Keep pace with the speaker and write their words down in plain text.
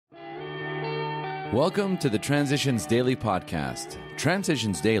Welcome to the Transitions Daily podcast.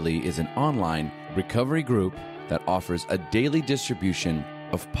 Transitions Daily is an online recovery group that offers a daily distribution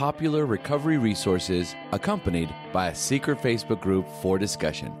of popular recovery resources accompanied by a secret Facebook group for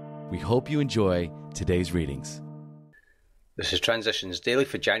discussion. We hope you enjoy today's readings. This is Transitions Daily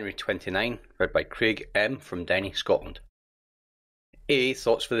for January 29, read by Craig M. from Denny, Scotland. AA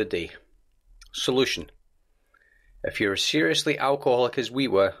Thoughts for the Day. Solution. If you're as seriously alcoholic as we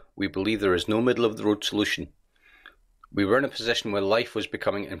were, we believe there is no middle-of-the-road solution. We were in a position where life was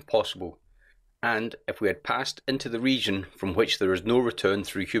becoming impossible, and if we had passed into the region from which there is no return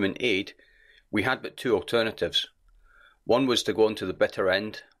through human aid, we had but two alternatives. One was to go on to the bitter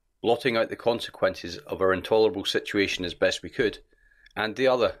end, blotting out the consequences of our intolerable situation as best we could, and the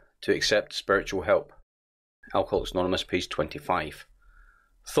other, to accept spiritual help. Alcoholics Anonymous, page 25.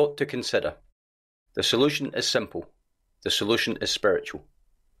 Thought to consider. The solution is simple. The solution is spiritual.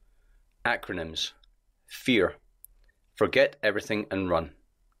 Acronyms. Fear. Forget everything and run.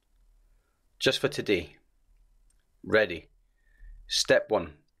 Just for today. Ready. Step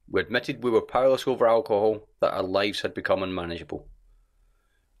 1. We admitted we were powerless over alcohol, that our lives had become unmanageable.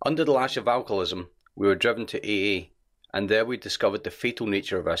 Under the lash of alcoholism, we were driven to AA, and there we discovered the fatal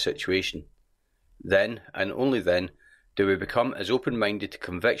nature of our situation. Then, and only then, do we become as open-minded to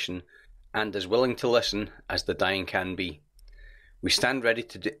conviction and as willing to listen as the dying can be. We stand ready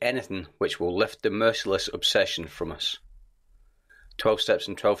to do anything which will lift the merciless obsession from us. 12 Steps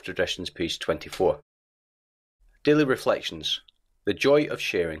and 12 Traditions, page 24. Daily Reflections. The joy of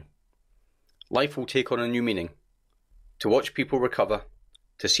sharing. Life will take on a new meaning. To watch people recover,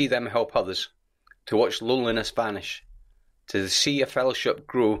 to see them help others, to watch loneliness vanish, to see a fellowship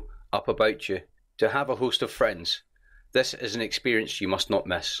grow up about you, to have a host of friends. This is an experience you must not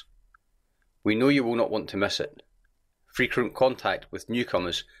miss. We know you will not want to miss it. Frequent contact with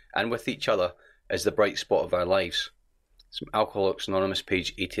newcomers and with each other is the bright spot of our lives. Alcoholics Anonymous,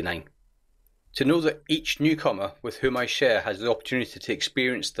 page 89. To know that each newcomer with whom I share has the opportunity to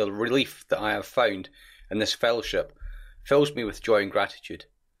experience the relief that I have found in this fellowship fills me with joy and gratitude.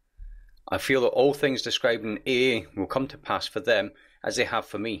 I feel that all things described in AA will come to pass for them as they have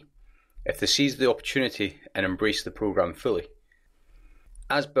for me, if they seize the opportunity and embrace the program fully.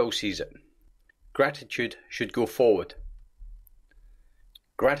 As Bill sees it, gratitude should go forward.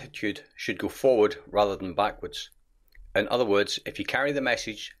 Gratitude should go forward rather than backwards. In other words, if you carry the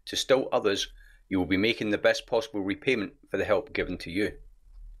message to still others, you will be making the best possible repayment for the help given to you.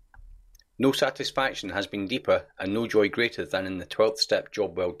 No satisfaction has been deeper and no joy greater than in the 12th step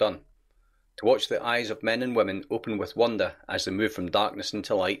job well done. To watch the eyes of men and women open with wonder as they move from darkness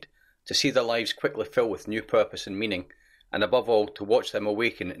into light, to see their lives quickly fill with new purpose and meaning, and above all, to watch them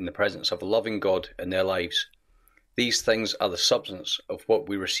awaken in the presence of a loving God in their lives. These things are the substance of what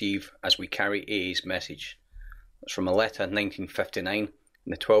we receive as we carry AA's message. That's from a letter 1959, in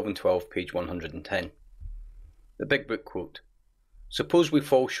the 12 and 12, page 110. The Big Book quote. Suppose we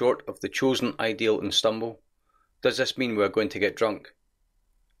fall short of the chosen ideal and stumble. Does this mean we are going to get drunk?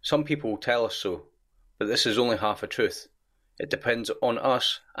 Some people will tell us so, but this is only half a truth. It depends on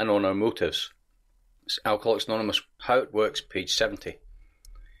us and on our motives. It's Alcoholics Anonymous, How It Works, page 70.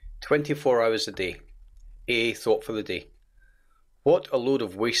 24 hours a day. AA Thought for the Day. What a load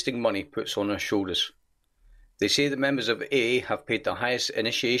of wasting money puts on our shoulders. They say that members of AA have paid the highest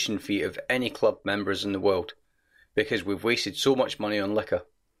initiation fee of any club members in the world, because we've wasted so much money on liquor.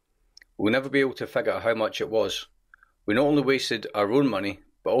 We'll never be able to figure out how much it was. We not only wasted our own money,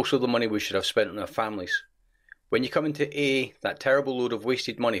 but also the money we should have spent on our families. When you come into AA, that terrible load of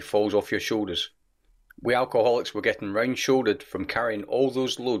wasted money falls off your shoulders. We alcoholics were getting round-shouldered from carrying all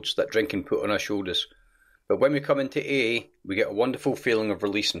those loads that drinking put on our shoulders. But when we come into AA, we get a wonderful feeling of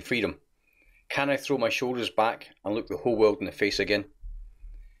release and freedom. Can I throw my shoulders back and look the whole world in the face again?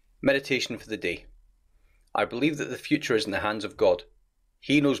 Meditation for the day. I believe that the future is in the hands of God.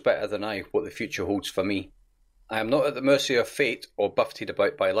 He knows better than I what the future holds for me. I am not at the mercy of fate or buffeted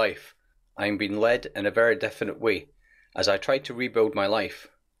about by life. I am being led in a very definite way as I try to rebuild my life.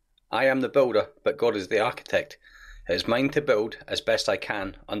 I am the builder, but God is the architect. It is mine to build as best I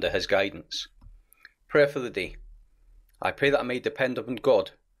can under His guidance. Prayer for the day. I pray that I may depend upon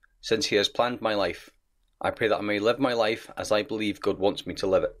God, since He has planned my life. I pray that I may live my life as I believe God wants me to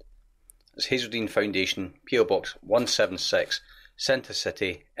live it. It's Hazeldean Foundation, P.O. Box 176, Centre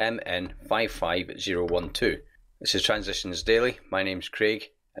City, MN 55012. This is Transitions Daily. My name's Craig,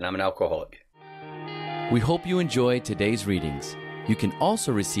 and I'm an alcoholic. We hope you enjoy today's readings. You can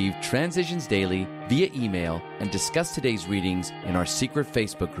also receive Transitions Daily via email and discuss today's readings in our secret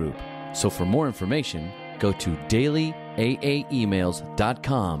Facebook group. So for more information, go to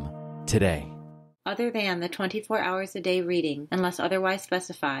dailyaaemails.com today. other than the 24 hours a day reading, unless otherwise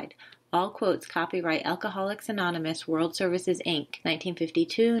specified. All quotes copyright Alcoholics Anonymous World Services, Inc.,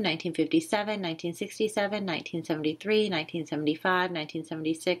 1952, 1957, 1967, 1973, 1975,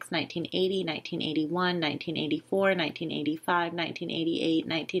 1976, 1980, 1981, 1984, 1985, 1988,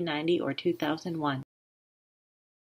 1990, or 2001.